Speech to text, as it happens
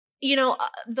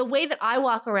the way that I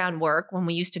walk around work when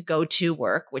we used to go to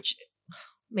work, which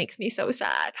makes me so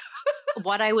sad.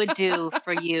 What I would do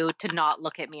for you to not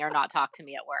look at me or not talk to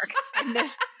me at work.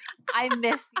 I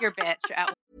miss your bitch at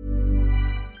work.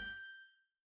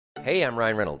 Hey, I'm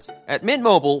Ryan Reynolds. At Mint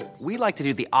Mobile, we like to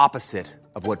do the opposite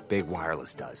of what Big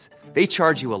Wireless does. They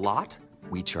charge you a lot,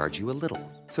 we charge you a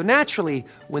little. So naturally,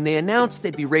 when they announced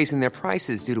they'd be raising their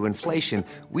prices due to inflation,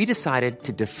 we decided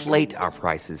to deflate our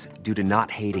prices due to not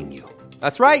hating you.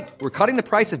 That's right. We're cutting the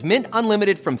price of Mint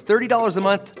Unlimited from $30 a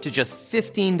month to just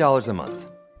 $15 a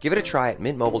month. Give it a try at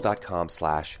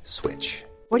mintmobile.com/switch.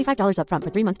 $45 up front for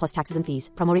 3 months plus taxes and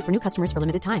fees. Promo rate for new customers for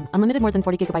limited time. Unlimited more than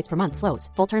 40 gigabytes per month. Slows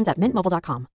full terms at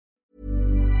mintmobile.com.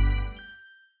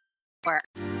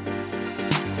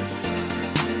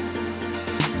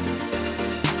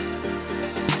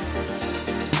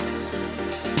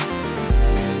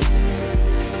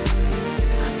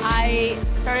 I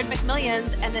started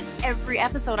McMillions, and then every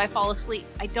episode I fall asleep.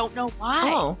 I don't know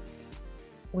why. Oh,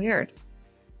 weird.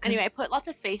 Anyway, I put lots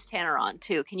of face tanner on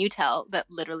too. Can you tell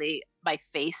that literally my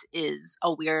face is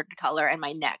a weird color and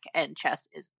my neck and chest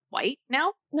is white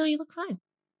now? No, you look fine.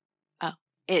 Oh,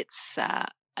 it's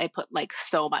I put like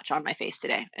so much on my face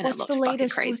today, and What's it looks the fucking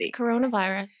latest crazy. with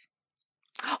coronavirus?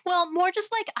 Well, more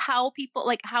just like how people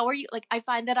like, how are you? Like, I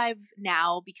find that I've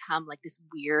now become like this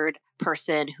weird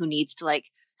person who needs to like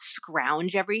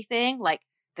scrounge everything, like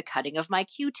the cutting of my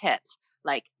Q-tips,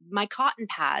 like my cotton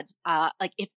pads.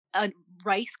 Like if a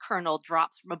rice kernel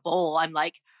drops from a bowl, I'm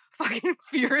like fucking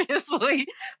furiously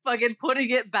fucking putting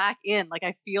it back in. Like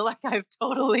I feel like I've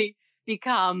totally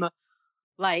become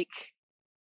like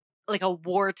a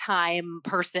wartime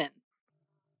person.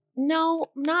 No,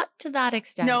 not to that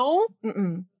extent. No?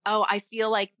 Mm-mm. Oh, I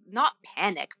feel like not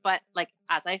panic, but like,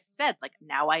 as I said, like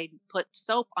now I put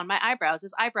soap on my eyebrows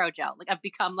as eyebrow gel. Like I've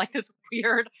become like this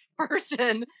weird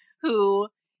person who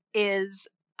is,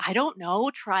 I don't know,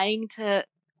 trying to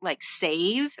like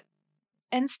save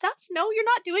and stuff. No, you're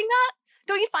not doing that.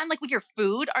 Don't you find like with your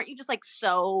food, aren't you just like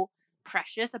so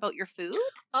precious about your food?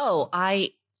 Oh,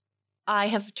 I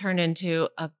have turned into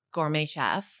a gourmet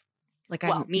chef. Like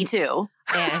Well, me too.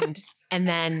 and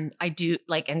then I do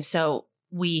like, and so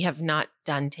we have not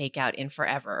done takeout in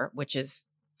forever, which is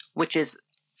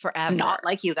forever. Not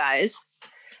like you guys.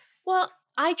 Well,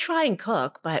 I try and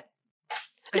cook, but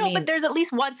but there's at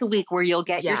least once a week where you'll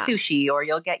get your sushi or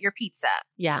you'll get your pizza.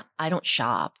 Yeah, I don't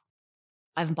shop.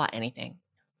 I haven't bought anything.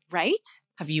 Right?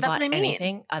 Have you bought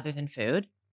anything other than food?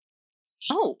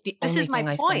 Oh, This is my point.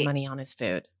 I spend money on is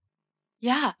food.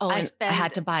 Yeah. Oh, I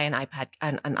had to buy an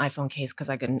iPhone case because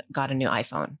I got a new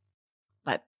iPhone.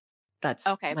 But that's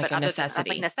okay, like but a necessity. That's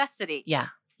like necessity. Yeah.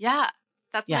 Yeah.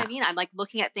 That's what I mean. I'm like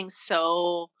looking at things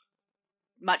so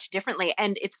much differently.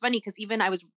 And it's funny because even I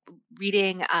was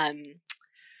reading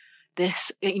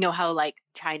this, you know how like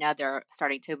China, they're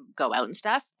starting to go out and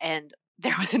stuff. And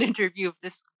there was an interview of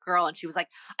this girl and she was like,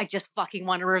 I just fucking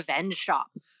want a revenge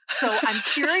shop. So I'm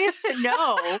curious to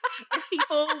know if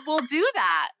people will do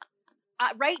that.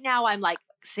 Right now, I'm like,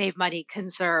 save money,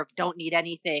 conserve, don't need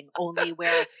anything, only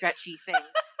wear stretchy things.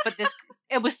 But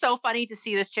it was so funny to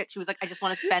see this chick. She was like, I just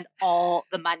want to spend all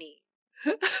the money.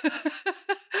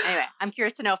 Anyway, I'm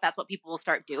curious to know if that's what people will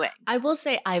start doing. I will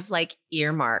say I've like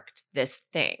earmarked this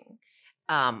thing.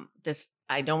 I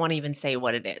don't want to even say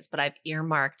what it is, but I've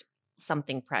earmarked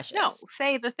something precious. No,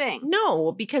 say the thing.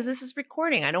 No, because this is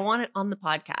recording. I don't want it on the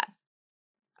podcast.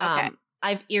 Okay.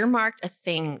 I've earmarked a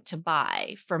thing to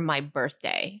buy for my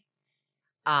birthday.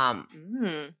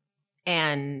 And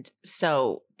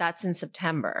so that's in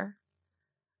September.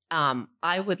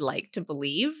 I would like to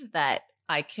believe that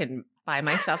I can buy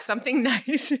myself something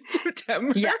nice in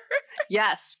September. Yeah.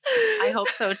 Yes. I hope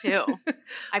so too.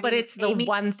 But it's the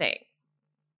one thing.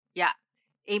 Yeah.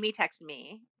 Amy texted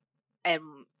me, and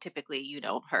typically, you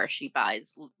know her, she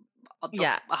buys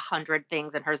 100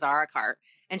 things in her Zara cart.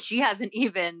 And she hasn't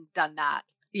even done that.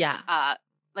 Yeah.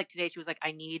 Like today, she was like,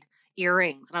 I need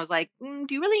earrings. And I was like, do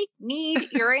you really need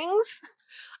earrings?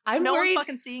 No one's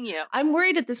fucking seeing you. I'm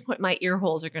worried at this point my ear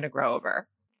holes are going to grow over.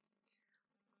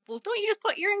 Well, don't you just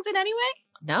put earrings in anyway?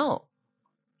 No.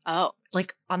 Oh.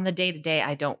 Like on the day-to-day,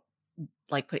 I don't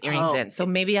like put earrings in. So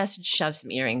maybe I should shove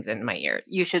some earrings in my ears.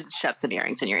 You should shove some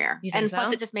earrings in your ear. You think so?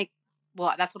 Plus it just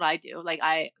well, that's what I do. Like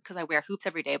because I wear hoops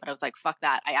every day, but I was like, fuck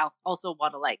that. I also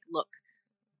want to like look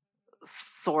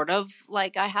sort of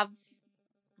like I have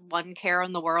one care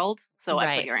in the world, so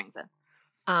I put earrings in.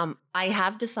 I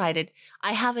have decided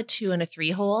I have a 2 and a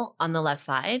 3 hole on the left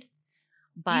side,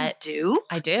 but you do?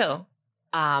 I do.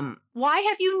 Why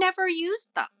have you never used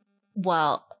them?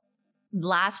 Well,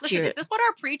 last Listen, year, is this what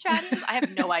our pre-chat is? I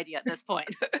have no idea at this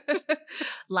point.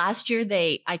 last year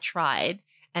I tried,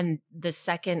 and the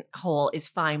second hole is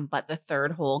fine, but the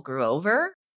third hole grew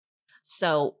over.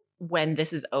 So when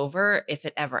this is over, if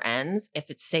it ever ends, if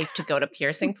it's safe to go to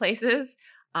piercing places,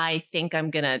 I think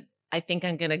I'm gonna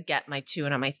get my 2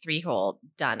 and my 3 hole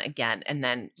done again, and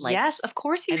then yes, of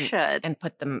course you should, and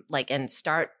put them and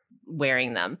start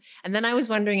wearing them. And then I was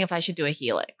wondering if I should do a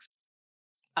helix.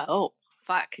 Oh,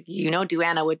 fuck.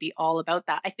 Duana would be all about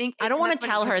that. I don't want to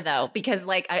tell her though, because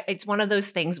it's one of those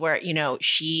things where,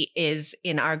 she is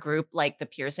in our group, like the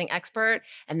piercing expert.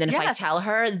 And then if I tell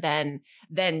her, then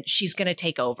she's going to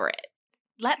take over it.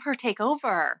 Let her take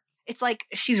over. It's like,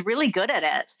 she's really good at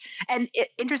it. And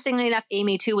interestingly enough,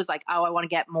 Amy too was like, oh, I want to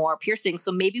get more piercings.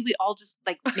 So maybe we all just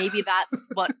maybe that's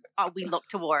what we look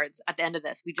towards at the end of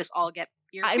this. We just all get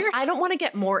piercings. I don't want to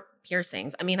get more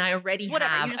piercings. I mean, I already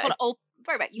have. You just want to open.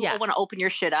 You want to open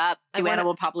your shit up. Duana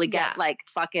will probably get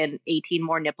fucking 18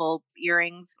 more nipple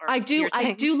earrings. Or I do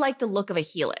like the look of a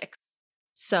helix.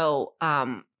 So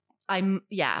but I'm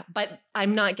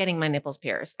not getting my nipples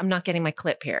pierced. I'm not getting my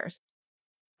clit pierced.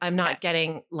 I'm not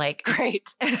getting great.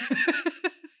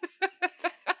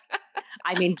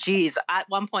 I mean, geez, at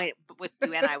one point with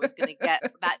Duana, I was going to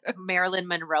get that Marilyn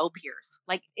Monroe pierce.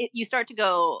 You start to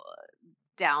go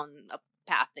down a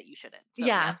path that you shouldn't. So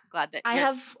yes, glad that I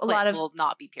have a lot of will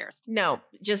not be pierced. No,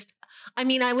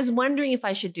 I was wondering if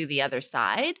I should do the other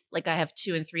side. I have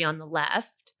 2 and 3 on the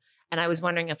left, and I was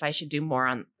wondering if I should do more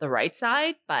on the right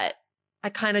side, but I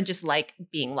kind of just like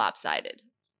being lopsided.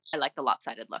 I like the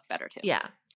lopsided look better too. Yeah.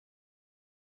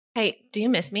 Hey, do you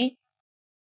miss me?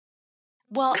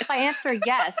 Well, if I answer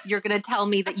yes, you're going to tell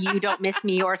me that you don't miss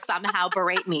me or somehow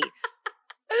berate me.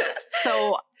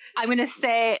 So I'm going to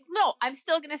say, no, I'm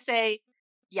still going to say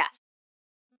yes.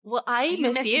 Well, I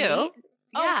miss you.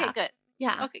 Yeah. Okay, good.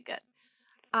 Yeah. Okay,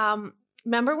 good.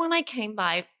 Remember when I came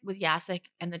by with Yasik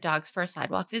and the dogs for a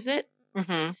sidewalk visit?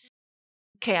 Mm-hmm.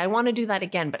 Okay, I want to do that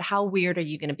again, but how weird are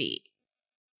you going to be?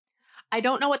 I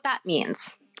don't know what that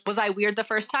means. Was I weird the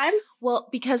first time? Well,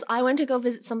 because I went to go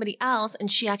visit somebody else,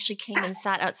 and she actually came and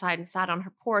sat outside and sat on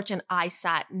her porch, and I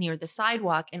sat near the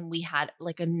sidewalk, and we had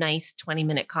a nice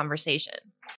 20-minute conversation.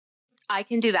 I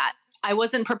can do that. I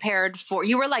wasn't prepared for,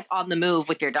 you were on the move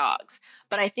with your dogs,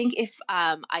 but I think if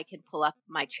I can pull up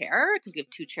my chair, because we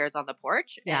have 2 chairs on the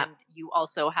porch, and you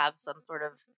also have some sort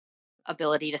of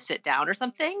ability to sit down or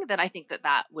something, then I think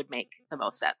that would make the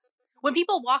most sense. When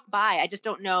people walk by, I just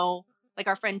don't know.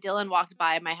 Our friend Dylan walked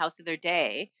by my house the other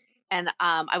day, and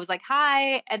I was like,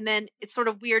 hi. And then it's sort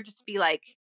of weird just to be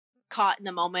caught in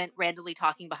the moment, randomly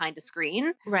talking behind a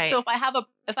screen. Right. So if I have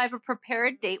a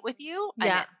prepared date with you,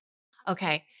 yeah.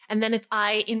 Okay. And then if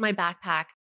I, in my backpack,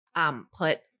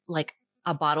 put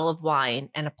a bottle of wine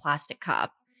and a plastic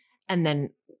cup, and then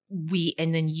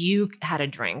you had a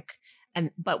drink,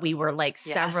 but we were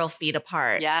several feet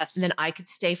apart. Yes. And then I could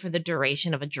stay for the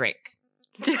duration of a drink.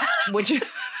 Yes. Would you?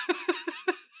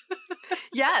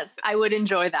 Yes, I would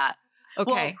enjoy that.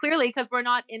 Okay. Well, clearly, because we're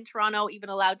not in Toronto even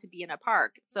allowed to be in a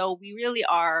park. So we really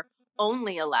are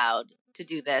only allowed to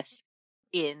do this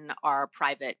in our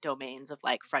private domains of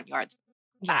front yards,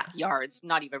 backyards,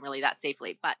 not even really that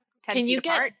safely, but 10 feet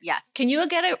apart, yes. Can you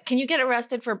get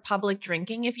arrested for public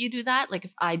drinking if you do that?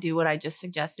 If I do what I just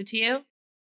suggested to you?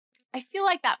 I feel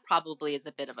like that probably is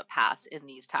a bit of a pass in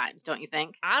these times, don't you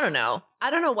think? I don't know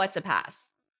what's a pass.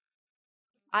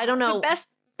 I don't know. The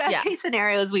best case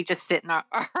scenario is we just sit in our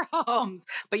homes.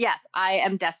 But yes, I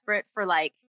am desperate for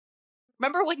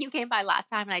remember when you came by last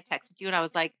time and I texted you and I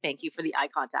was like, thank you for the eye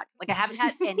contact. I haven't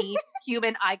had any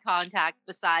human eye contact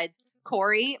besides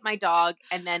Corey, my dog.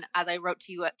 And then as I wrote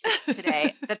to you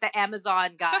today, that the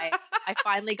Amazon guy, I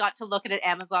finally got to look at an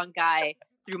Amazon guy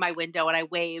through my window and I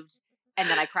waved and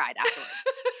then I cried afterwards.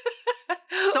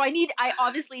 So I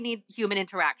obviously need human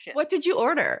interaction. What did you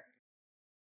order?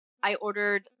 I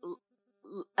ordered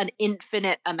an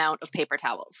infinite amount of paper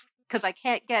towels because I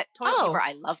can't get toilet paper.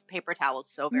 I love paper towels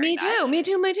so very much. Me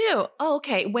too. Oh,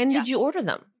 okay. When did you order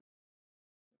them?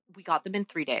 We got them in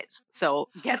 3 days. So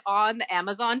get on the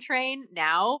Amazon train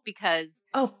now because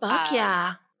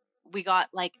yeah. We got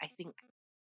I think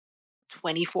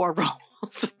 24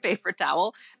 rolls of paper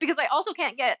towel because I also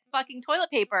can't get fucking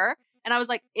toilet paper. And I was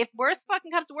like, if worse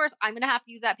fucking comes to worse, I'm going to have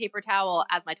to use that paper towel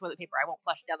as my toilet paper. I won't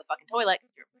flush it down the fucking toilet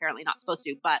because you're apparently not supposed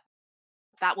to, but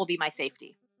that will be my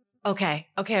safety. Okay.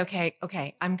 I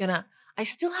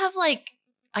still have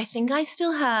I think I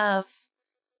still have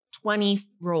 20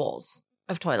 rolls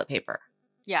of toilet paper.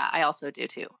 Yeah, I also do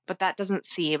too. But that doesn't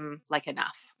seem like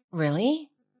enough. Really?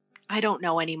 I don't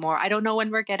know anymore. I don't know when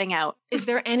we're getting out. Is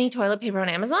there any toilet paper on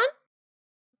Amazon?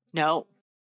 No.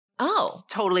 Oh. It's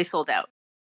totally sold out.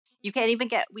 You can't even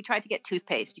get, we tried to get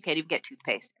toothpaste. You can't even get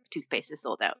toothpaste. Toothpaste is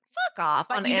sold out. Fuck off.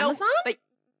 But on you know- Amazon?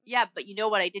 But you know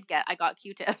what I did get? I got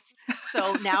Q-tips.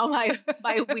 So now my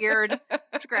weird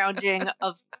scrounging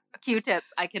of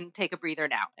Q-tips, I can take a breather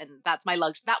now. And that's my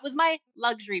luxury. That was my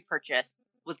luxury purchase,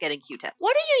 was getting Q-tips.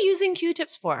 What are you using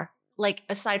Q-tips for? Like,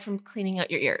 aside from cleaning out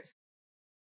your ears?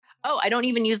 Oh, I don't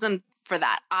even use them for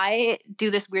that. I do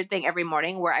this weird thing every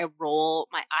morning where I roll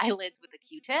my eyelids with a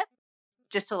Q-tip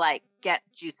just to like get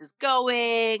juices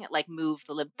going, like move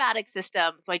the lymphatic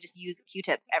system. So I just use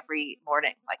Q-tips every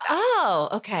morning like that. Oh,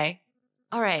 okay.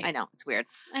 All right. I know, it's weird.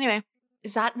 Anyway,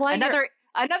 Is that why another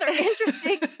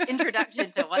interesting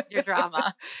introduction to What's Your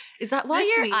Drama. Is that why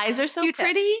This your week, eyes are so Q-tips.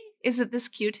 pretty? Is it this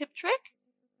Q-tip trick?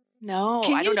 No,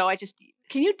 Can I don't you- know.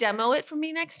 Can you demo it for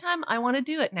me next time? I want to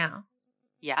do it now.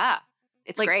 Yeah,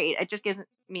 it's Like- great. It just gives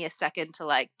me a second to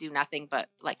like do nothing but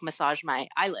like massage my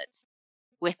eyelids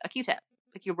with a Q-tip.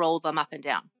 Like you roll them up and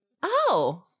down.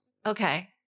 Oh,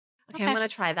 okay. Okay, I'm Okay. going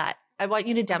to try that. I want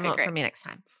you to demo Okay, it for great. me next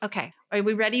time. Okay. Are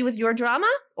we ready with your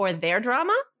drama or their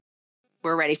drama?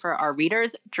 We're ready for our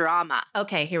readers' drama.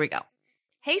 Okay, here we go.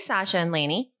 Hey, Sasha and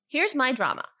Lainey. Here's my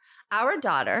drama. Our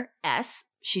daughter, S,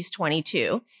 she's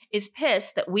 22, is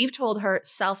pissed that we've told her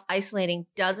self-isolating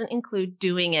doesn't include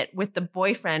doing it with the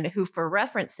boyfriend who, for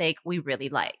reference sake, we really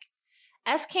like.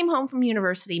 S came home from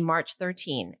university March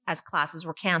 13 as classes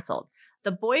were canceled.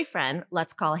 The boyfriend,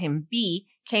 let's call him B,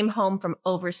 came home from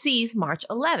overseas March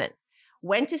 11,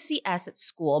 went to see S at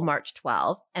school March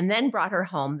 12, and then brought her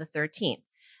home the 13th.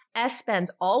 S spends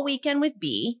all weekend with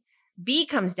B. B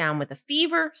comes down with a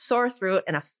fever, sore throat,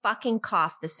 and a fucking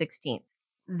cough the 16th.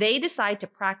 They decide to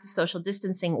practice social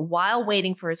distancing while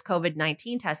waiting for his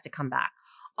COVID-19 test to come back.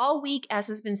 All week, S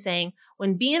has been saying,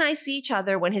 when B and I see each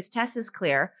other, when his test is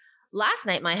clear. Last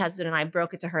night, my husband and I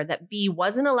broke it to her that B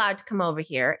wasn't allowed to come over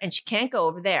here and she can't go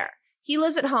over there. He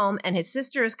lives at home and his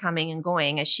sister is coming and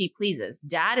going as she pleases.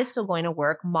 Dad is still going to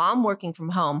work, mom working from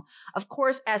home. Of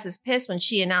course, S is pissed when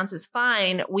she announces,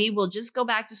 fine, we will just go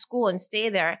back to school and stay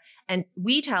there. And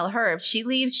we tell her if she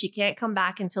leaves, she can't come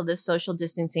back until this social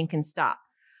distancing can stop.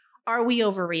 Are we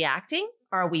overreacting?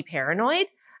 Are we paranoid?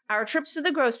 Our trips to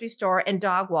the grocery store and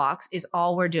dog walks is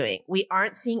all we're doing. We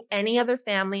aren't seeing any other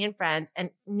family and friends, and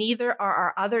neither are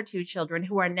our other two children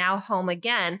who are now home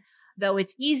again, though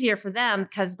it's easier for them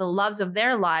because the loves of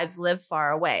their lives live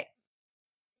far away.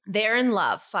 They're in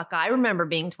love. Fuck, I remember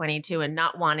being 22 and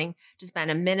not wanting to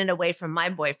spend a minute away from my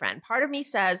boyfriend. Part of me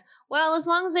says, well, as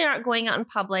long as they aren't going out in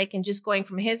public and just going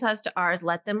from his house to ours,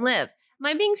 let them live. Am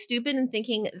I being stupid and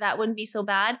thinking that wouldn't be so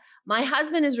bad? My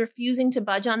husband is refusing to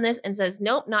budge on this and says,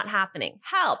 nope, not happening.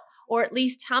 Help. Or at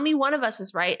least tell me one of us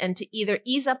is right and to either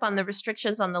ease up on the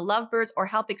restrictions on the lovebirds or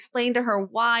help explain to her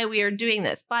why we are doing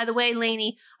this. By the way,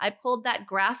 Lainey, I pulled that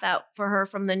graph out for her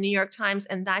from the New York Times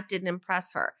and that didn't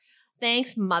impress her.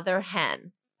 Thanks, Mother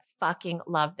Hen. Fucking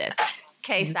love this.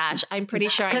 Okay, Sash, I'm pretty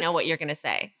sure I know what you're going to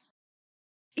say.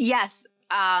 Yes,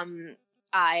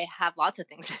 I have lots of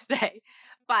things to say.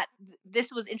 But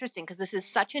this was interesting because this is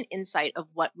such an insight of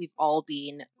what we've all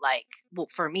been like. Well,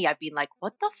 for me, I've been like,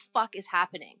 what the fuck is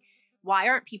happening? Why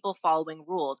aren't people following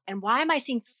rules? And why am I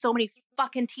seeing so many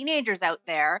fucking teenagers out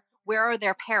there? Where are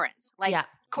their parents? Like, Yeah.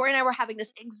 Corey and I were having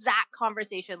this exact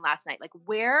conversation last night. Like,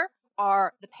 where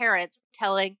are the parents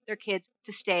telling their kids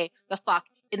to stay the fuck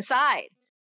inside?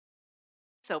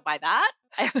 So by that,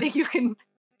 I think you can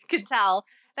tell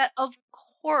that, of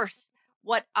course,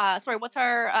 what's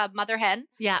our Mother Hen?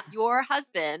 Yeah. Your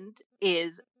husband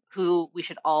is who we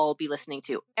should all be listening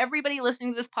to. Everybody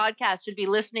listening to this podcast should be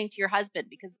listening to your husband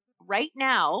because right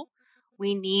now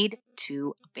we need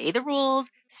to obey the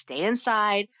rules, stay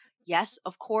inside. Yes,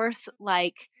 of course,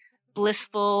 like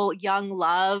blissful young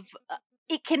love.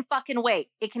 It can fucking wait.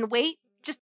 It can wait.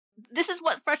 Just this is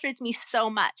what frustrates me so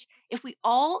much. If we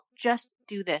all just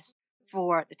do this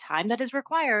for the time that is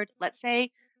required, let's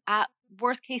say at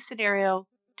worst case scenario,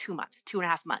 2 months,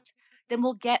 2.5 months, then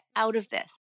we'll get out of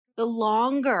this. The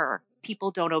longer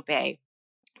people don't obey,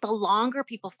 the longer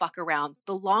people fuck around,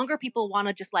 the longer people want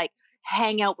to just like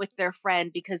hang out with their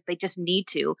friend because they just need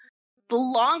to, the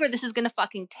longer this is going to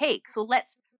fucking take. So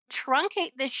let's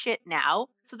truncate this shit now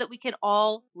so that we can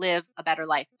all live a better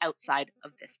life outside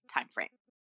of this time frame.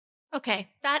 Okay.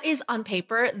 That is on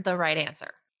paper the right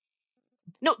answer.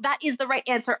 No, that is the right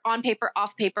answer on paper,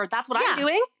 off paper. That's what I'm Yeah.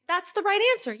 doing. That's the right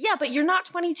answer. Yeah, but you're not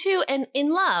 22 and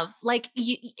in love. Like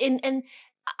you, and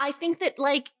I think that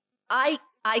like I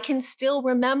can still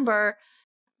remember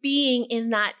being in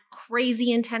that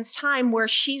crazy intense time where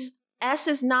she's S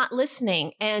is not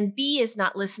listening and B is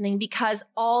not listening because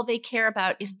all they care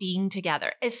about is being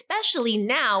together, especially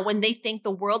now when they think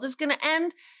the world is going to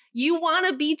end. You want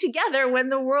to be together when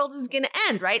the world is going to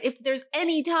end, right? If there's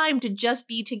any time to just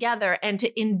be together and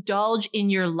to indulge in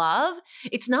your love,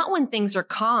 it's not when things are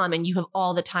calm and you have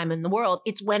all the time in the world.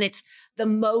 It's when it's the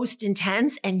most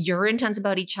intense and you're intense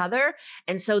about each other.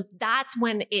 And so that's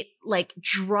when it like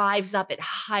drives up, it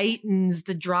heightens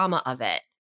the drama of it.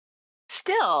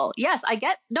 Still, yes,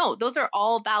 no, those are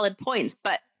all valid points,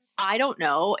 but I don't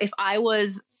know if I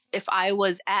was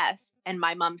S and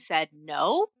my mom said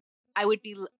no, I would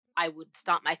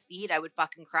stomp my feet, I would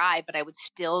fucking cry, but I would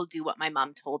still do what my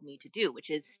mom told me to do, which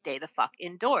is stay the fuck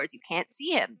indoors. You can't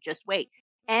see him. Just wait.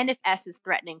 And if S is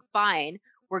threatening, fine,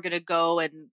 we're going to go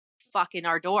and fuck in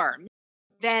our dorm.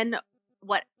 Then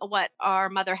what our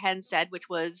mother hen said, which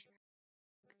was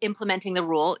implementing the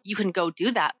rule, you can go do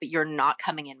that, but you're not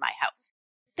coming in my house.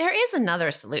 There is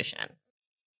another solution.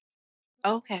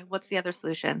 Okay, what's the other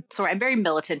solution? Sorry, I'm very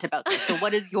militant about this. So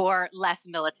what is your less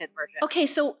militant version? Okay,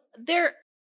 so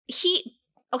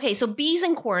so B's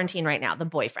in quarantine right now, the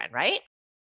boyfriend, right?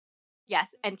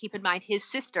 Yes, and keep in mind his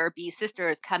sister, B's sister,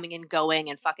 is coming and going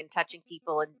and fucking touching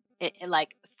people and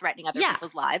like threatening other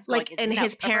people's lives. Like, and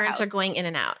his parents are going in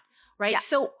and out, right? Yeah.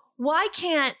 So why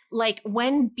can't, like,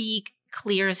 when B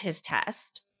clears his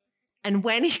test and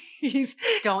when he's...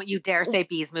 Don't you dare say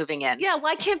B's moving in. Yeah,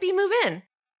 why can't B move in?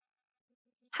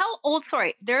 How old?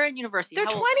 Sorry, they're in university. They're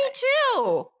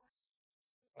 22.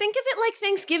 Think of it like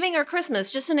Thanksgiving or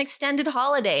Christmas, just an extended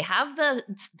holiday.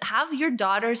 Have your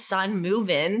daughter's son move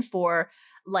in for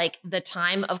like the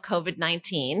time of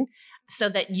COVID-19 so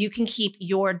that you can keep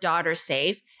your daughter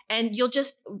safe. And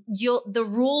the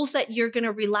rules that you're going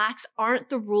to relax aren't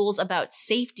the rules about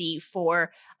safety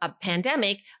for a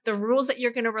pandemic. The rules that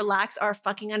you're going to relax are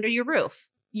fucking under your roof.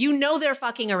 You know they're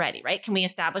fucking already, right? Can we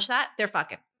establish that? They're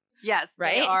fucking. Yes,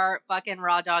 right? They are fucking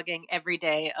raw dogging every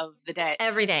day of the day.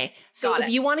 Every day. So if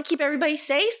you want to keep everybody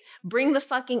safe, bring the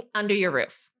fucking under your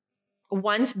roof.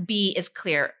 Once B is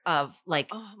clear of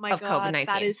COVID-19.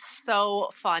 That is so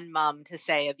fun, Mom, to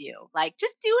say of you. Like,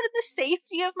 just do it in the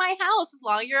safety of my house as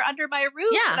long as you're under my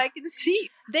roof and I can see.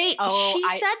 She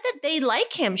said that they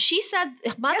like him. She said,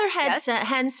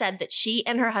 Hen said that she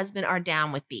and her husband are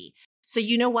down with B. So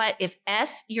you know what? If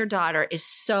S, your daughter, is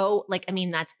so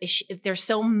if they're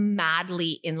so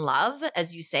madly in love,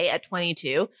 as you say, at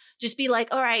 22, just be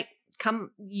like, all right,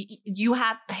 come,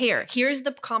 here's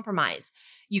the compromise.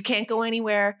 You can't go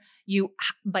anywhere.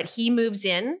 But he moves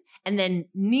in and then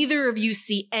neither of you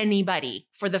see anybody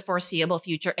for the foreseeable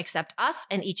future except us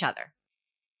and each other.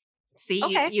 See,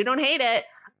 okay. you don't hate it.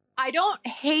 I don't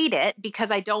hate it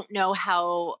because I don't know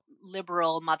how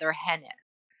liberal Mother Hen is.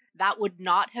 That would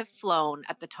not have flown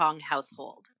at the Tong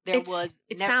household.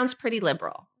 It sounds pretty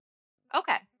liberal.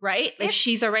 Okay. Right? If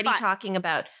she's already talking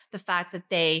about the fact that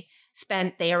they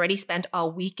already spent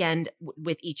all weekend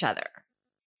with each other.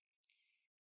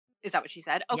 Is that what she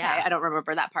said? Okay. Yeah. I don't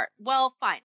remember that part. Well,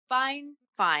 fine.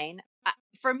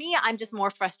 For me, I'm just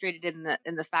more frustrated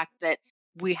in the fact that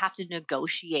we have to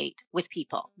negotiate with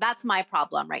people. That's my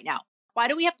problem right now. Why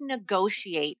do we have to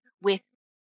negotiate with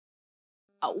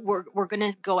we're going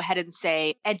to go ahead and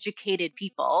say educated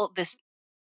people? This,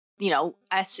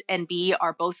 S and B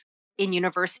are both in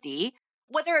university,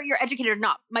 whether you're educated or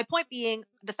not. My point being,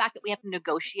 the fact that we have to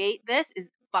negotiate this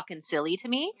is fucking silly to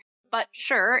me. But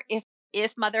sure,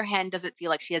 if Mother Hen doesn't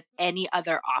feel like she has any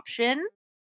other option,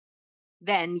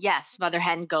 then yes, Mother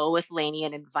Hen, go with Lainey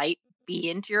and invite B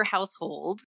into your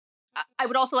household. I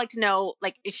would also like to know,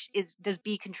 like, does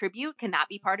B contribute? Can that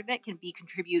be part of it? Can B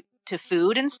contribute to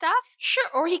food and stuff? Sure.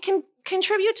 Or he can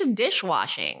contribute to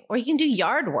dishwashing, or he can do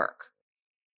yard work.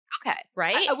 Okay.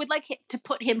 Right? I would like to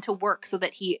put him to work so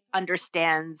that he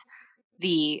understands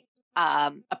the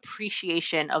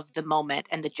appreciation of the moment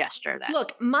and the gesture.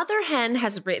 Look, Mother Hen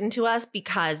has written to us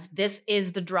because this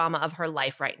is the drama of her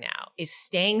life right now, is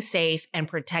staying safe and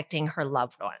protecting her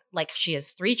loved one. Like, she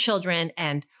has 3 children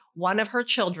and one of her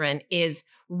children is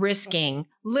risking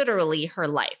literally her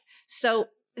life. So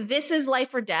this is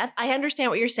life or death. I understand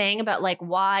what you're saying about like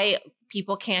why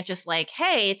people can't just like,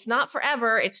 hey, it's not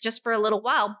forever. It's just for a little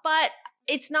while, but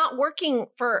it's not working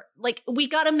for like, we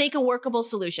got to make a workable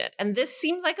solution. And this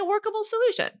seems like a workable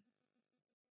solution,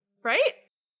 right?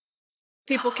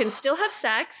 People can still have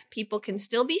sex. People can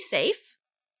still be safe.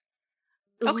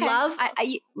 Okay.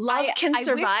 Love can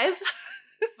survive.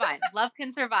 Fine. Love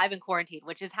can survive in quarantine,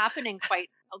 which is happening quite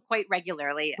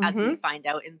regularly, as we find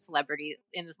out in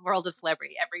the world of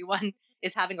celebrity. Everyone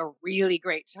is having a really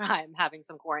great time having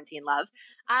some quarantine love.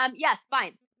 Yes,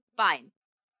 fine.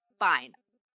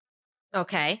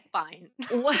 Okay. Fine.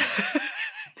 What?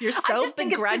 You're so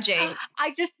begrudging.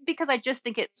 I just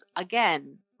think it's,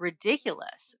 again,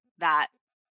 ridiculous that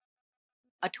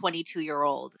a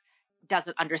 22-year-old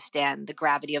doesn't understand the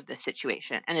gravity of this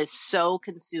situation and is so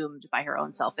consumed by her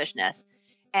own selfishness,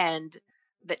 and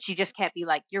that she just can't be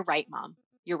like, you're right, Mom.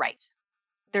 You're right.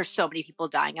 There's so many people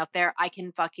dying out there. I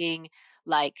can fucking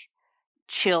like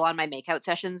chill on my makeout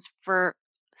sessions for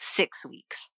 6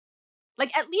 weeks.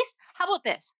 Like, at least, how about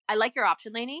this? I like your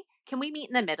option, Lainey. Can we meet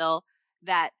in the middle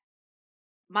that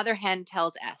Mother Hen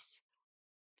tells S,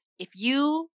 if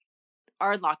you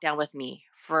are in lockdown with me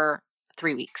for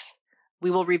 3 weeks, we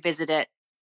will revisit it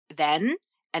then.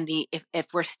 And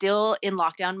if we're still in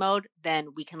lockdown mode, then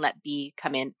we can let B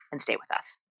come in and stay with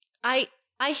us. I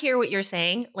hear what you're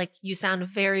saying. Like, you sound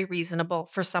very reasonable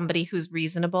for somebody who's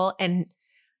reasonable and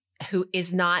who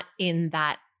is not in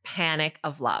that panic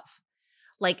of love.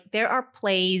 Like, there are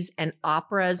plays and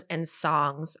operas and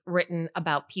songs written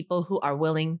about people who are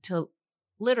willing to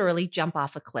literally jump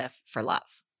off a cliff for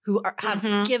love, who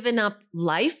have given up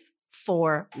life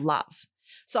for love.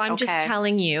 So I'm just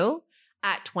telling you,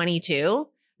 at 22,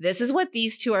 this is what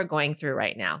these two are going through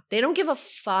right now. They don't give a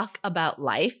fuck about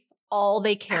life. All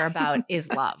they care about is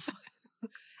love.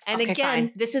 And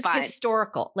again, this is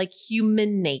historical, like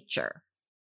human nature.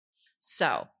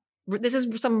 So this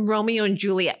is some Romeo and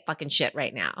Juliet fucking shit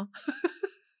right now.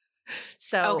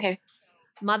 So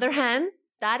Mother Hen,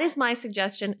 that is my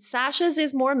suggestion. Sasha's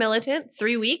is more militant,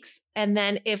 3 weeks. And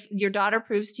then if your daughter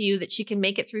proves to you that she can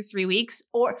make it through 3 weeks,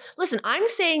 or listen, I'm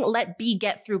saying let B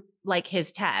get through like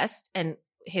his test and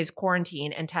his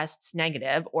quarantine and tests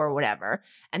negative or whatever,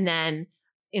 and then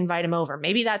invite him over.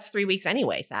 Maybe that's 3 weeks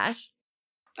anyway, Sash.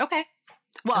 Okay.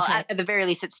 Well, at the very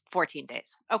least, it's 14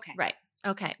 days. Okay. Right.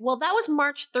 Okay. Well, that was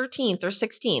March 13th or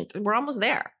 16th. We're almost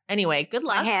there. Anyway, good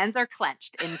luck. My hands are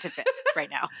clenched into fists right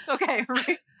now. Okay.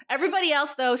 Everybody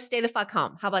else, though, stay the fuck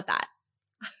home. How about that?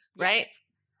 Right?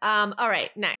 All right.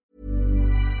 Next.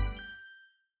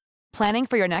 Planning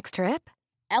for your next trip?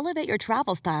 Elevate your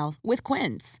travel style with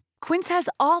Quince. Quince has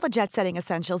all the jet-setting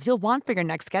essentials you'll want for your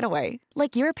next getaway,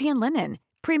 like European linen,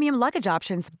 premium luggage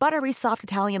options, buttery soft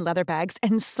Italian leather bags,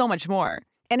 and so much more.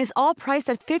 And is all priced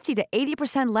at 50 to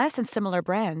 80% less than similar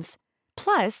brands.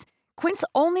 Plus, Quince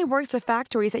only works with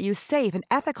factories that use safe and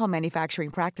ethical manufacturing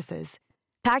practices.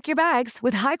 Pack your bags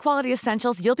with high-quality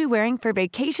essentials you'll be wearing for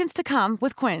vacations to come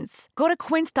with Quince. Go to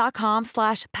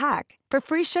quince.com/pack for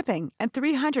free shipping and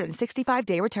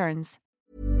 365-day returns.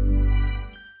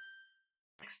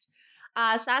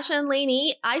 Sasha and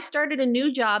Lainey, I started a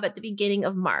new job at the beginning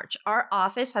of March. Our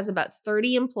office has about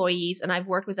 30 employees, and I've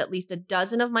worked with at least a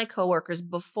dozen of my coworkers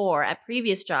before at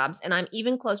previous jobs, and I'm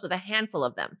even close with a handful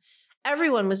of them.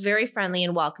 Everyone was very friendly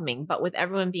and welcoming, but with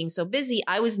everyone being so busy,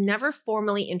 I was never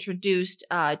formally introduced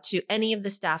to any of the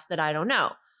staff that I don't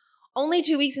know. Only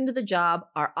 2 weeks into the job,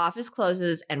 our office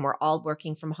closes and we're all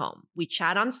working from home. We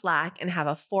chat on Slack and have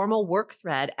a formal work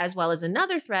thread as well as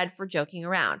another thread for joking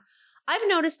around. I've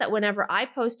noticed that whenever I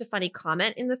post a funny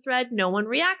comment in the thread, no one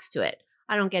reacts to it.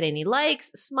 I don't get any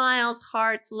likes, smiles,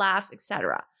 hearts, laughs,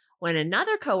 etc. When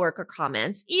another coworker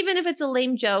comments, even if it's a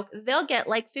lame joke, they'll get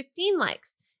like 15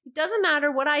 likes. It doesn't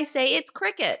matter what I say, it's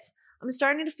crickets. I'm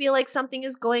starting to feel like something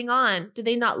is going on. Do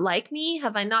they not like me?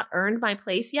 Have I not earned my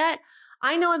place yet?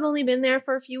 I know I've only been there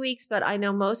for a few weeks, but I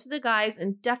know most of the guys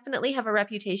and definitely have a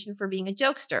reputation for being a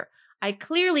jokester. I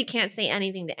clearly can't say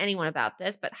anything to anyone about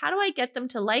this, but how do I get them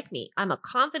to like me? I'm a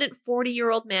confident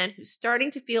 40-year-old man who's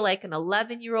starting to feel like an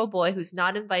 11-year-old boy who's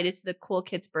not invited to the cool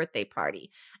kid's birthday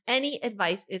party. Any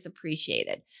advice is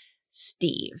appreciated.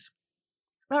 Steve.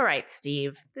 All right,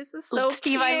 Steve. This is so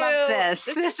Steve, cute. I love this.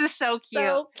 This is so cute.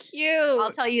 So cute.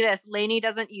 I'll tell you this. Lainey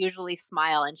doesn't usually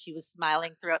smile, and she was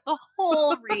smiling throughout the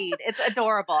whole read. It's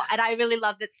adorable. And I really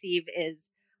love that Steve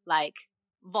is like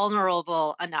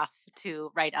vulnerable enough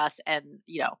to write us and,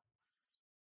 you know,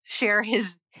 share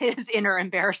his inner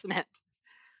embarrassment.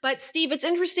 But Steve, it's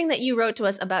interesting that you wrote to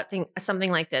us about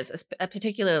something like this,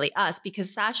 particularly us,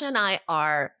 because Sasha and I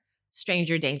are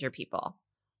stranger danger people.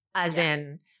 As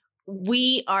in,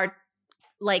 we are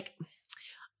like,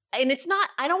 and it's not,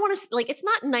 I don't want to, like, it's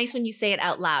not nice when you say it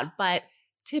out loud, but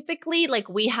typically, like,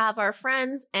 we have our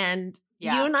friends and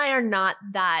you and I are not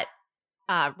that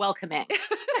welcoming.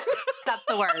 That's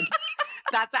the word.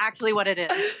 That's actually what it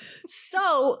is.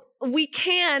 So we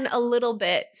can a little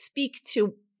bit speak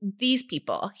to these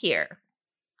people here.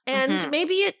 And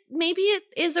maybe it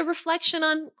is a reflection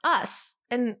on us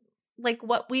and like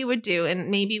what we would do. And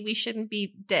maybe we shouldn't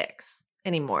be dicks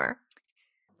anymore.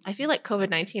 I feel like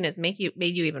COVID-19 has made you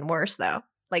even worse though.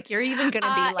 Like you're even going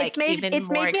to be like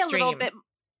more extreme.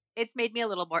 It's made me a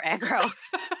little more aggro.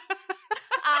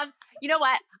 You know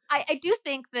what? I do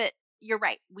think that you're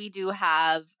right. We do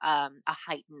have a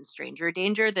heightened stranger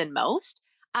danger than most.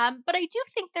 But I do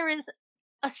think there is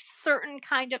a certain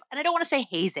kind of, and I don't want to say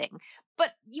hazing,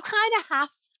 but you kind of have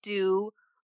to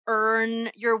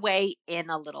earn your way in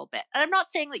a little bit. And I'm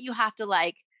not saying that you have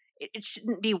to it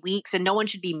shouldn't be weeks and no one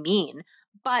should be mean,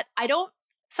 but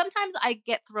sometimes I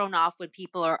get thrown off when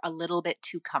people are a little bit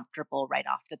too comfortable right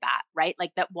off the bat, right?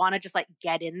 Like that want to just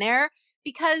get in there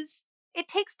because it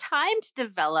takes time to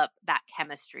develop that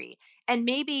chemistry. And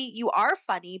maybe you are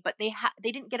funny, but they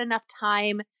didn't get enough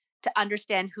time to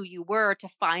understand who you were to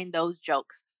find those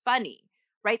jokes funny,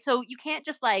 right? So you can't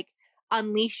just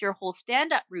unleash your whole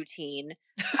stand-up routine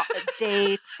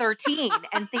day 13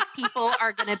 and think people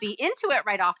are going to be into it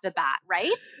right off the bat,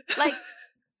 right?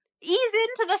 Ease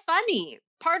into the funny.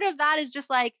 Part of that is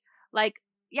just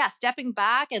stepping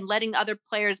back and letting other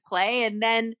players play and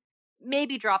then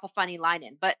maybe drop a funny line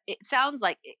in. But it sounds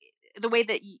like the way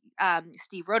that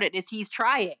Steve wrote it is he's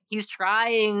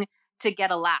trying to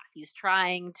get a laugh. He's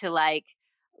trying to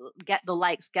get the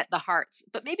likes, get the hearts.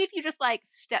 But maybe if you just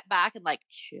step back and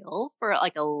chill for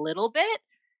a little bit,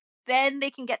 then they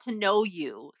can get to know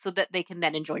you so that they can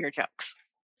then enjoy your jokes.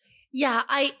 Yeah,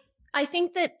 I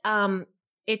think that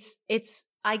it's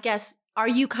I guess, are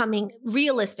you coming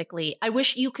realistically? I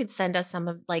wish you could send us some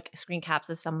of screen caps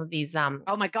of some of these oh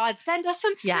my God, send us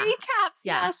some screen caps.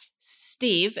 Yeah. Yes.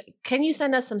 Steve, can you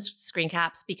send us some screen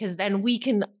caps? Because then we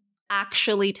can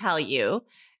actually tell you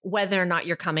whether or not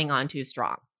you're coming on too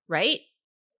strong, right?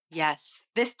 Yes.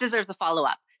 This deserves a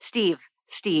follow-up. Steve,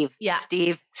 yeah.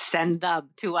 Steve, send them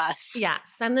to us. Yeah,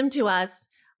 send them to us.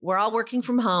 We're all working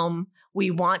from home.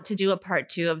 We want to do a part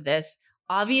 2 of this.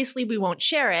 Obviously, we won't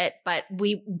share it, but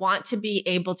we want to be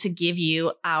able to give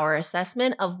you our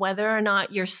assessment of whether or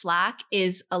not your Slack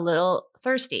is a little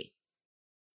thirsty.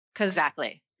 Because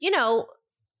exactly,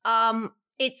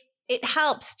 it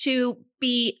helps to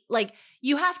be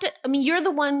you have to. I mean, you're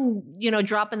the one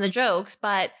dropping the jokes,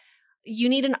 but you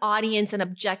need an audience, an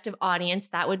objective audience.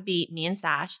 That would be me and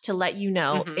Sash to let you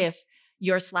know if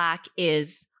your Slack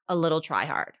is a little try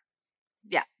hard.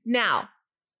 Yeah. Now,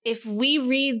 if we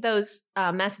read those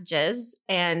messages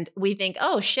and we think,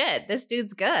 oh shit, this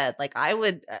dude's good. I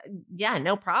would,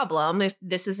 no problem. If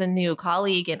this is a new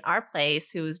colleague in our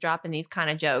place who's dropping these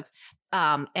kind of jokes,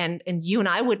 and you and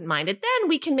I wouldn't mind it, then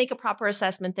we can make a proper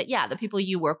assessment that, the people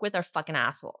you work with are fucking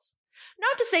assholes.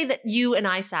 Not to say that you and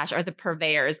I, Sash, are the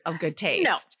purveyors of good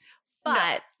taste. No.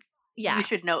 But yeah. You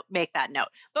should make that note.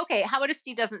 Okay, how about if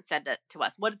Steve doesn't send it to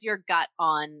us? What is your gut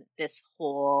on this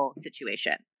whole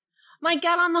situation? My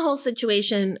gut on the whole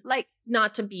situation,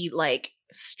 not to be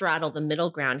straddle the middle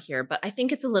ground here, but I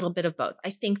think it's a little bit of both.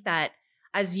 I think that,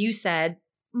 as you said,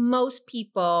 most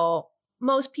people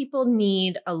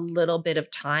need a little bit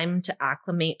of time to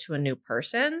acclimate to a new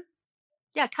person.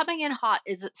 Yeah, coming in hot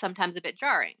is sometimes a bit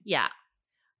jarring. Yeah.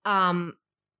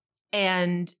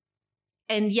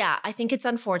 And yeah, I think it's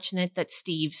unfortunate that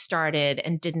Steve started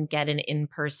and didn't get an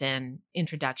in-person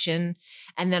introduction.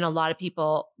 And then a lot of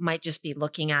people might just be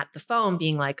looking at the phone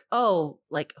being like, oh,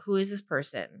 who is this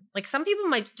person? Some people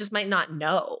might not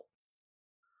know.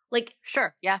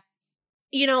 Sure. Yeah.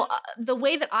 The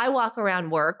way that I walk around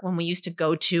work when we used to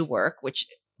go to work, which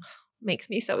makes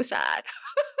me so sad.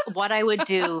 What I would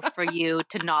do for you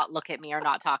to not look at me or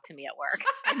not talk to me at work.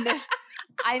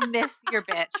 I miss your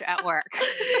bitch at work.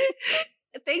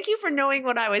 Thank you for knowing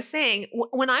what I was saying.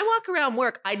 When I walk around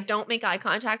work, I don't make eye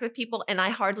contact with people, and I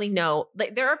hardly know.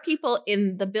 There are people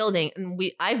in the building, and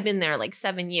I've been there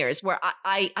 7 years, where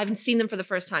I've seen them for the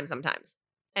first time sometimes,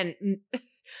 and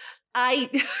I'm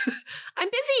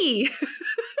busy.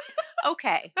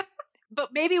 Okay, but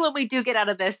maybe when we do get out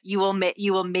of this, you will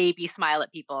maybe smile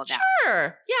at people now.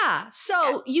 Sure, yeah.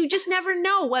 So you just never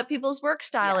know what people's work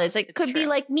style is. It could be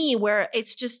like me, where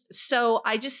it's just so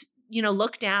I just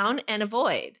look down and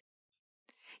avoid.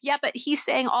 Yeah, but he's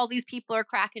saying all these people are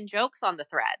cracking jokes on the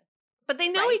thread. But they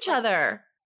know each other.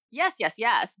 Yes.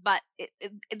 But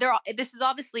this is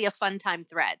obviously a fun time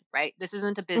thread, right? This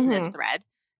isn't a business thread.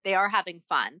 They are having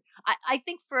fun. I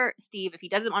think for Steve, if he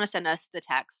doesn't want to send us the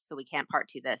text, so we can't part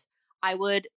 2 this, I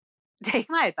would take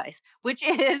my advice, which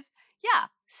is,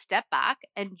 step back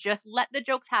and just let the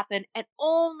jokes happen and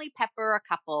only pepper a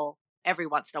couple every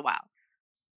once in a while.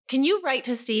 Can you write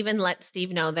to Steve and let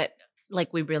Steve know that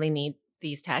we really need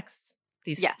these texts?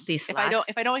 These Slacks?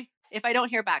 If I don't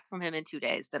hear back from him in 2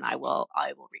 days, then I will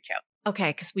reach out. Okay,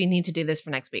 because we need to do this for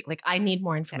next week. I need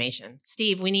more information. Okay.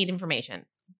 Steve, we need information.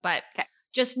 But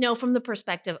just know from the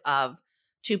perspective of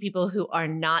 2 people who are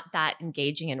not that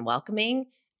engaging and welcoming,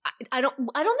 I don't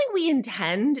think we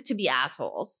intend to be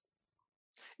assholes.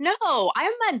 No,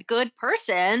 I'm a good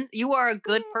person. You are a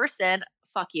good person.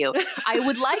 Fuck you. I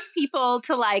would like people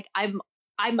to like, I'm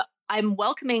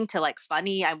welcoming to like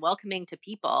funny. I'm welcoming to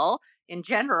people in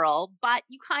general, but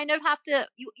you kind of have to,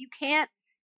 you can't,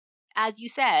 as you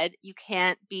said, you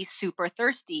can't be super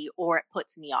thirsty or it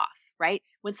puts me off, right?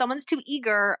 When someone's too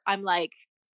eager, I'm like,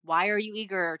 why are you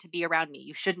eager to be around me?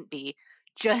 You shouldn't be.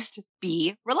 Just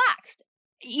be relaxed.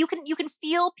 You can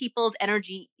feel people's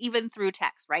energy even through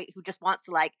text, right? Who just wants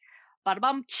to like, bada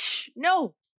bum.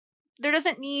 No, there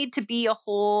doesn't need to be a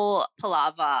whole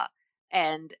palava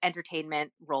and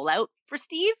entertainment rollout for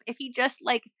Steve. If he just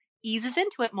like eases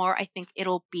into it more, I think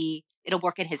it'll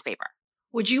work in his favor.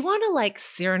 Would you want to like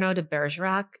Cyrano de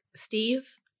Bergerac, Steve,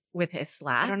 with his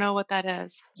Slack? I don't know what that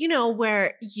is. You know,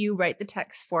 where you write the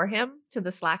text for him to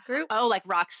the Slack group? Oh, like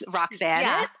Roxanne?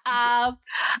 Yeah.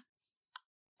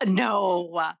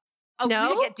 No. Oh, No?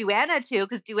 we could get Duana too,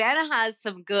 because Duana has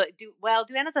some good.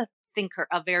 Duana's a thinker,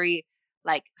 a very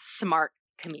like smart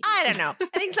comedian. I don't know.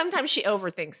 I think sometimes she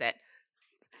overthinks it.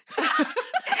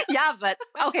 Yeah, but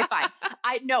okay, fine.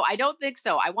 I don't think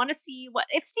so. I want to see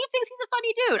if Steve thinks he's a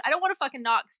funny dude. I don't want to fucking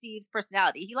knock Steve's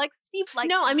personality. Steve likes Steve's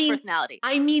personality.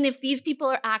 I mean, if these people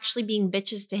are actually being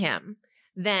bitches to him,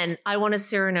 then I want to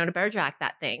Cyrano de Bergerac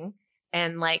that thing.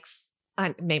 And like,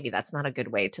 maybe that's not a good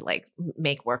way to like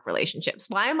make work relationships.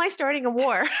 Why am I starting a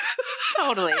war?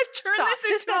 Totally. I've turned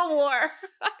this into a war.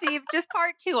 Steve, just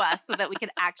part to us so that we can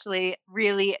actually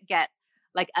really get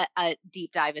like a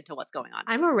deep dive into what's going on.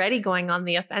 I'm already going on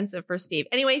the offensive for Steve.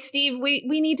 Anyway, Steve, we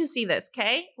need to see this,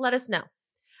 okay? Let us know.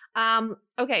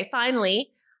 Okay,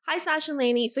 finally. Hi, Sasha and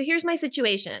Lainey. So here's my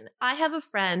situation. I have a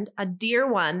friend, a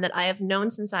dear one that I have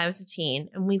known since I was a teen,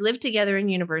 and we lived together in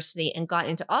university and got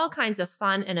into all kinds of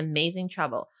fun and amazing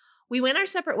trouble. We went our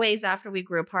separate ways after we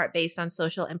grew apart based on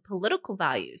social and political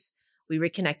values. We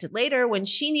reconnected later when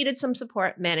she needed some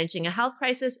support managing a health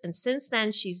crisis, and since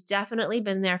then, she's definitely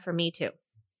been there for me too.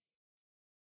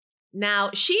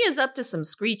 Now, she is up to some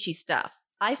screechy stuff.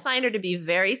 I find her to be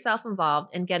very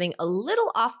self-involved and getting a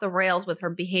little off the rails with her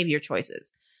behavior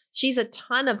choices. She's a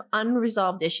ton of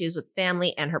unresolved issues with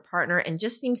family and her partner and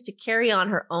just seems to carry on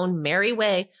her own merry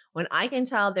way when I can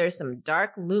tell there's some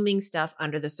dark looming stuff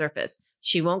under the surface.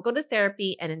 She won't go to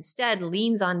therapy and instead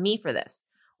leans on me for this.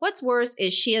 What's worse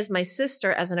is she has my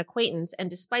sister as an acquaintance, and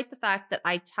despite the fact that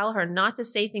I tell her not to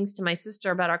say things to my sister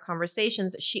about our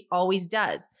conversations, she always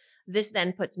does. This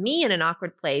then puts me in an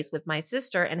awkward place with my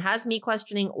sister and has me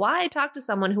questioning why I talk to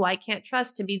someone who I can't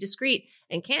trust to be discreet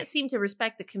and can't seem to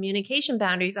respect the communication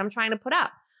boundaries I'm trying to put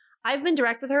up. I've been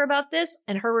direct with her about this,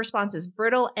 and her response is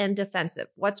brittle and defensive.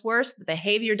 What's worse, the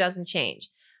behavior doesn't change.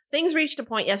 Things reached a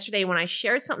point yesterday when I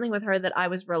shared something with her that I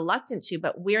was reluctant to,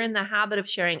 but we're in the habit of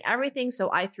sharing everything,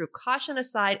 so I threw caution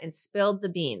aside and spilled the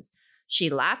beans. She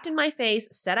laughed in my face,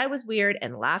 said I was weird,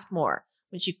 and laughed more.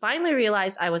 When she finally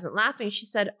realized I wasn't laughing, she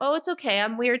said, "Oh, it's okay.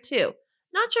 I'm weird too.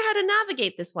 Not sure how to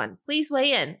navigate this one. Please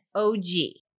weigh in.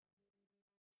 OG."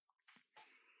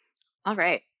 All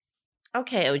right.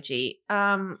 Okay, OG.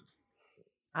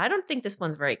 I don't think this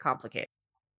one's very complicated.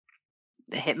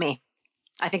 Hit me.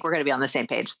 I think we're going to be on the same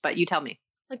page, but you tell me.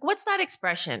 Like, what's that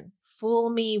expression? Fool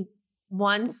me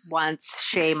once. Once,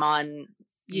 shame on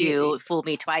you. Fool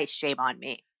me twice, shame on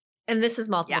me. And this is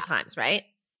multiple times, right?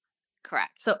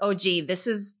 Correct. So, OG,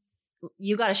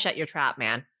 you got to shut your trap,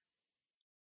 man.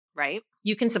 Right?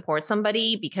 You can support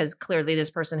somebody because clearly this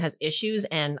person has issues,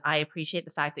 and I appreciate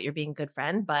the fact that you're being a good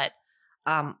friend, but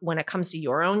when it comes to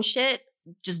your own shit,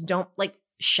 just don't, like,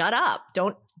 shut up.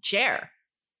 Don't share.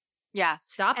 Yeah.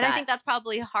 Stop and that. I think that's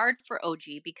probably hard for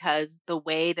OG because the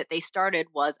way that they started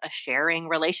was a sharing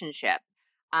relationship.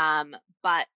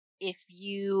 But if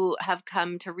you have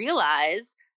come to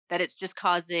realize that it's just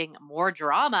causing more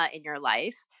drama in your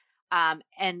life, and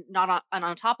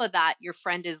on top of that, your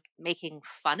friend is making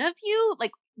fun of you,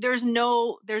 like there's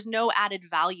no added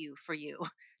value for you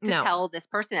to tell this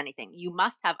person anything. You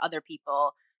must have other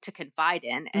people to confide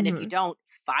in. And if you don't,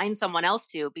 find someone else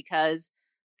to, because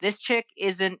this chick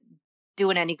isn't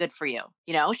doing any good for you.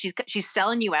 You know, she's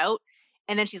selling you out,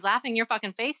 and then she's laughing in your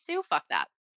fucking face too. Fuck that.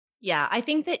 Yeah, I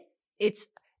think that it's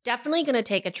definitely going to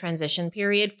take a transition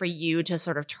period for you to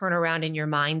sort of turn around in your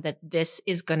mind that this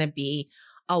is going to be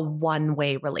a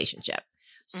one-way relationship.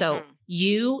 So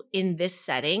you in this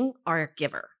setting are a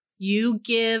giver. You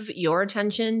give your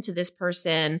attention to this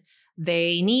person.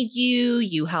 They need you.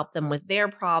 You help them with their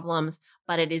problems,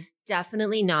 but it is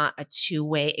definitely not a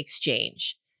two-way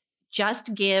exchange.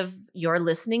 Just give your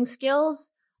listening skills,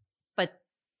 but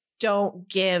don't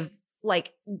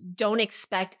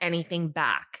expect anything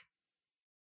back.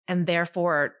 And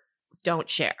therefore don't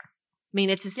share. I mean,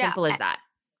 it's as simple as that.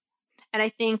 And I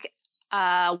think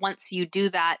once you do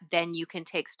that, then you can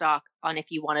take stock on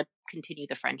if you want to continue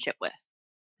the friendship with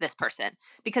this person.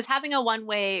 Because having a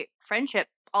one-way friendship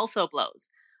also blows.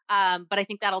 But I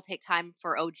think that'll take time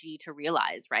for OG to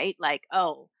realize, right? Like,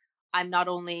 oh, I'm not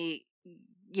only,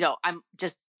 I'm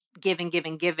just giving,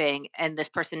 and this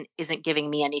person isn't giving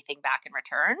me anything back in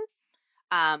return.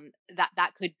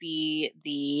 That could be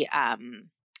the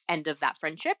end of that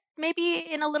friendship, maybe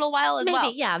in a little while as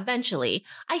well. Yeah, eventually.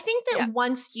 I think that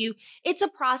once it's a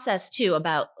process too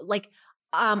about like,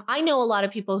 I know a lot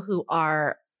of people who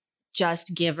are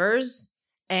just givers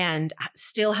and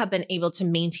still have been able to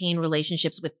maintain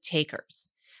relationships with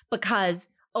takers because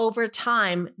over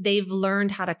time they've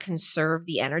learned how to conserve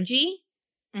the energy.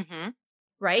 Mm-hmm.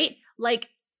 Right? Like,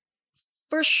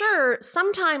 for sure,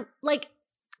 sometimes, like,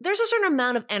 there's a certain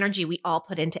amount of energy we all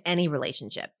put into any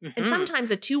relationship. Mm-hmm. And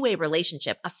sometimes a two-way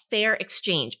relationship, a fair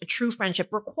exchange, a true friendship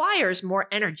requires more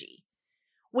energy.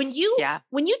 When you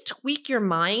tweak your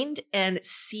mind and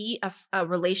see a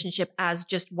relationship as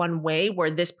just one way where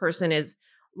this person is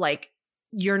like,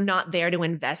 you're not there to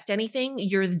invest anything.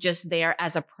 You're just there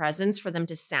as a presence for them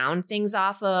to sound things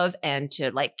off of and to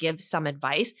like give some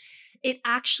advice. It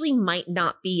actually might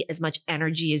not be as much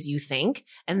energy as you think.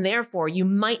 And therefore you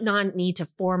might not need to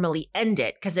formally end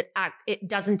it because it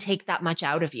doesn't take that much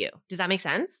out of you. Does that make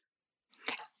sense?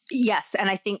 Yes. And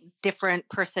I think different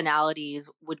personalities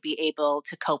would be able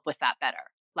to cope with that better.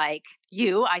 Like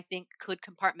you, I think, could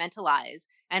compartmentalize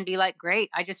and be like, great,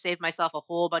 I just saved myself a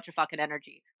whole bunch of fucking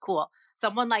energy. Cool.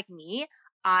 Someone like me,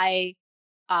 I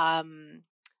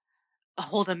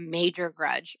hold a major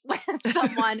grudge when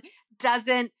someone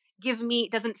doesn't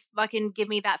fucking give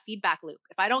me that feedback loop.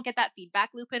 If I don't get that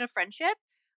feedback loop in a friendship,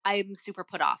 I'm super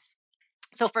put off.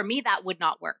 So for me, that would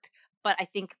not work. But I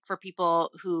think for people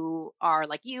who are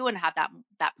like you and have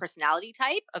that personality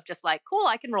type of just like, cool,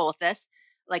 I can roll with this.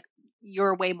 Like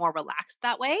you're way more relaxed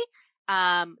that way.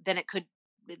 Then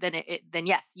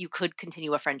yes, you could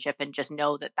continue a friendship and just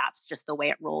know that that's just the way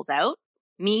it rolls out.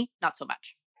 Me, not so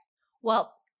much.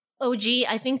 Well, OG,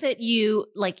 I think that you're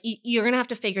going to have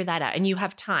to figure that out and you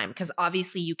have time because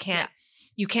obviously you can't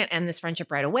end this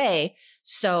friendship right away.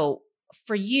 So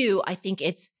for you, I think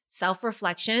it's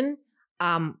self-reflection.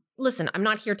 Listen, I'm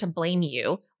not here to blame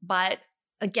you, but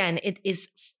again, it is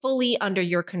fully under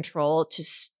your control to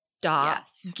stop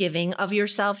giving of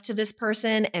yourself to this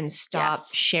person and stop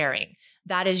sharing.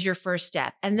 That is your first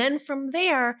step. And then from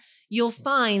there, you'll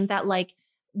find that like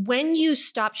when you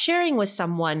stop sharing with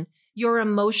someone, your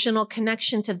emotional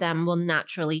connection to them will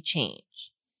naturally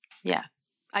change. Yeah,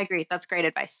 I agree. That's great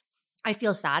advice. I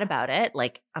feel sad about it.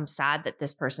 Like I'm sad that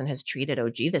this person has treated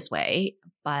OG this way,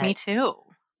 but me too.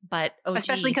 But OG,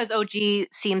 especially because OG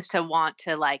seems to want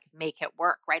to like make it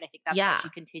work, right? I think that's why she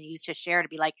continues to share to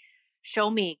be like,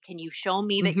 show me, can you show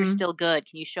me that you're still good?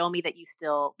 Can you show me that you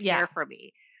still care for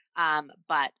me? And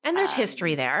there's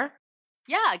history there.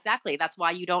 Yeah, exactly. That's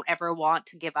why you don't ever want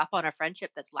to give up on a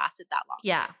friendship that's lasted that long.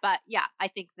 Yeah. But yeah, I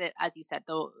think that as you said,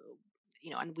 though,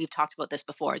 and we've talked about this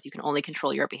before, is you can only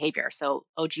control your behavior. So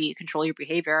OG, control your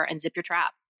behavior and zip your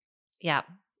trap. Yeah.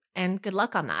 And good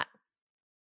luck on that.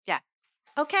 Yeah.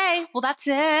 Okay. Well, that's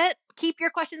it. Keep your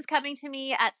questions coming to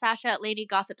me at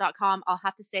sasha@laineygossip.com. I'll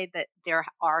have to say that there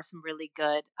are some really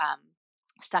good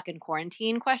stuck in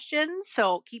quarantine questions.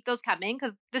 So keep those coming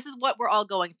because this is what we're all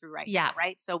going through right now,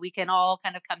 right? So we can all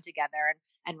kind of come together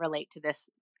and relate to this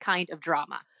kind of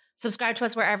drama. Subscribe to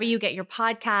us wherever you get your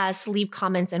podcasts. Leave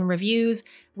comments and reviews.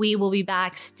 We will be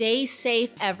back. Stay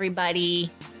safe,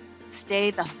 everybody. Stay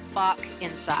the fuck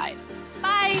inside.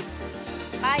 Bye.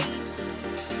 Bye.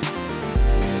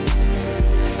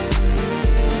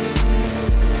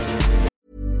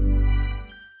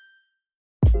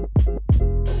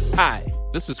 Hi,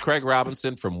 this is Craig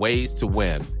Robinson from Ways to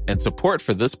Win, and support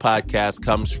for this podcast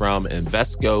comes from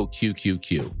Invesco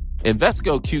QQQ.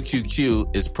 Invesco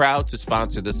QQQ is proud to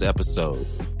sponsor this episode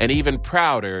and even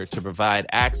prouder to provide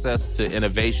access to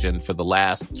innovation for the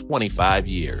last 25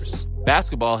 years.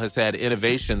 Basketball has had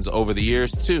innovations over the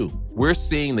years, too. We're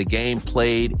seeing the game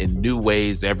played in new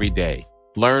ways every day.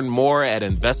 Learn more at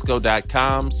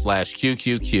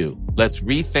Invesco.com/QQQ. Let's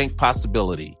rethink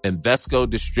possibility. Invesco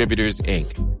Distributors,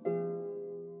 Inc.